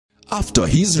After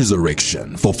his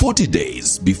resurrection for 40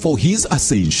 days before his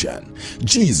ascension,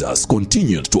 Jesus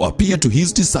continued to appear to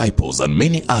his disciples and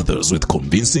many others with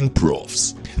convincing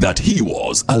proofs that he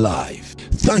was alive.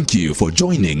 Thank you for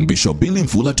joining Bishop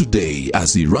Mfula today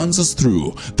as he runs us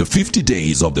through the 50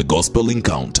 days of the Gospel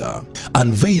Encounter,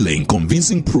 unveiling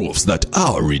convincing proofs that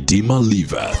our Redeemer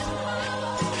liveth.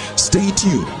 Stay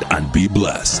tuned and be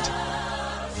blessed.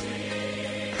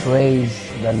 Praise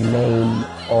the name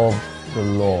of the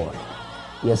Lord.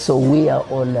 Yes, so we are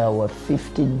on our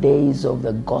 50 days of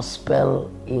the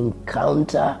Gospel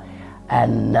Encounter,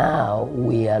 and now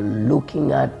we are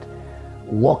looking at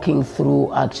walking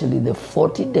through actually the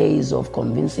 40 days of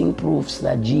convincing proofs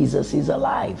that Jesus is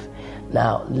alive.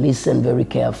 Now listen very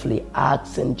carefully.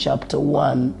 Acts in chapter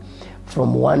 1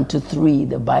 from 1 to 3,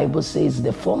 the Bible says,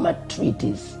 "The former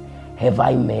treatise have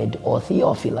I made, O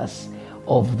Theophilus,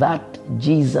 of that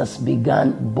Jesus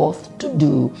began both to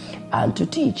do and to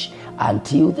teach,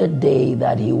 until the day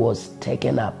that he was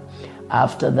taken up.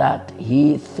 After that,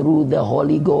 he, through the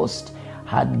Holy Ghost,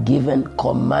 had given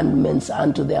commandments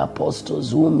unto the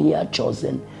apostles whom he had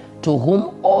chosen, to whom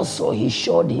also he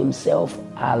showed himself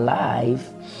alive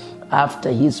after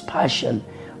his passion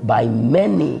by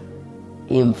many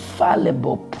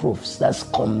infallible proofs," that's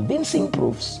convincing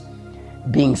proofs,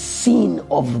 "being seen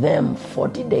of them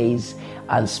 40 days,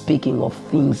 and speaking of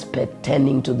things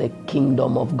pertaining to the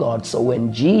kingdom of God." So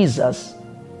when Jesus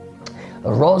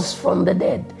rose from the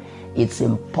dead, it's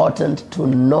important to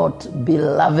note,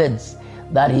 beloveds,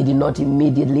 that he did not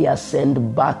immediately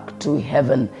ascend back to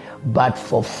heaven, but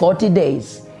for 40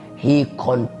 days he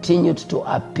continued to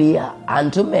appear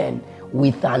unto men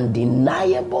with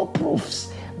undeniable proofs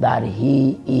that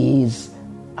he is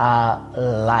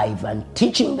alive, and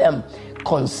teaching them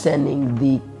concerning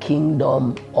the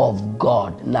kingdom of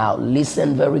God. Now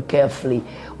listen very carefully.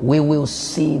 We will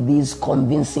see these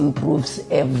convincing proofs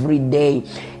every day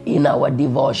in our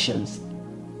devotions.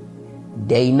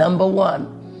 Day number 1,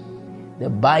 the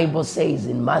Bible says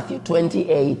in Matthew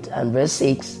 28 and verse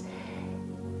 6,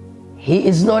 "He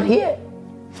is not here,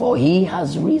 for he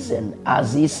has risen,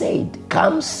 as he said.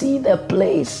 Come see the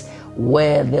place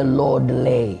where the Lord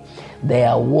lay."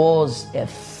 There was a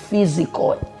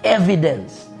physical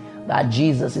evidence that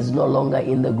Jesus is no longer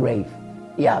in the grave.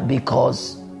 Yeah,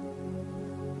 because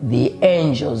the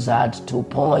angels had to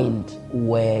point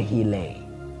where he lay.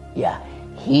 Yeah,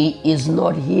 he is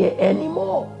not here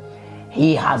anymore.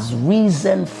 He has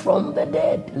risen from the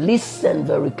dead. Listen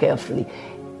very carefully.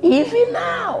 Even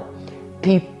now,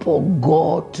 people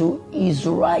go to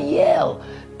Israel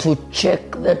to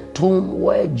check the tomb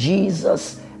where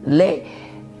Jesus lay.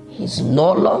 He's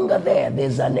no longer there.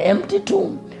 There's an empty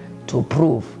tomb to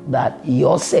prove that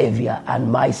your Savior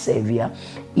and my Savior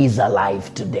is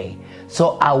alive today.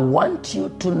 So I want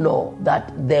you to know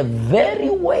that the very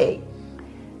way,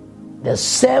 the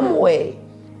same way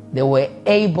they were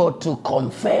able to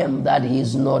confirm that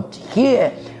he's not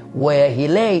here where he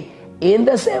lay, in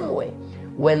the same way,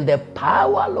 when the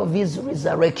power of his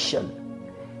resurrection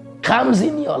comes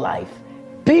in your life,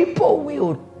 people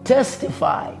will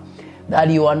testify that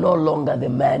you are no longer the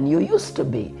man you used to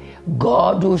be.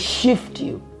 God will shift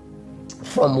you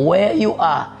from where you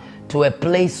are to a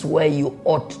place where you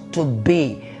ought to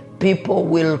be. People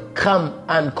will come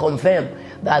and confirm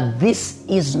that this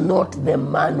is not the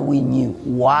man we knew.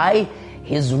 Why?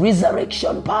 His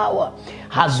resurrection power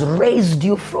has raised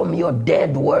you from your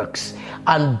dead works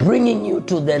and bringing you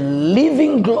to the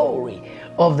living glory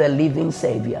of the living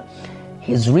Savior.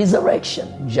 His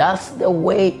resurrection, just the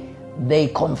way they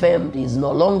confirmed he's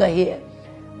no longer here,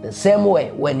 the same way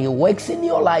when he works in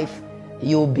your life,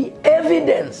 you'll be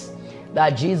evidence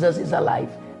that Jesus is alive,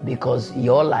 because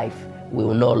your life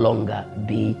will no longer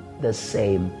be the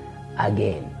same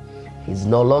again. He's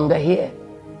no longer here.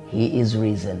 He is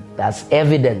risen. That's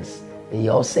evidence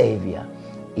your Savior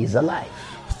is alive.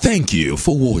 Thank you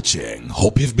for watching.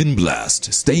 Hope you've been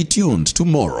blessed. Stay tuned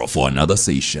tomorrow for another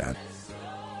session.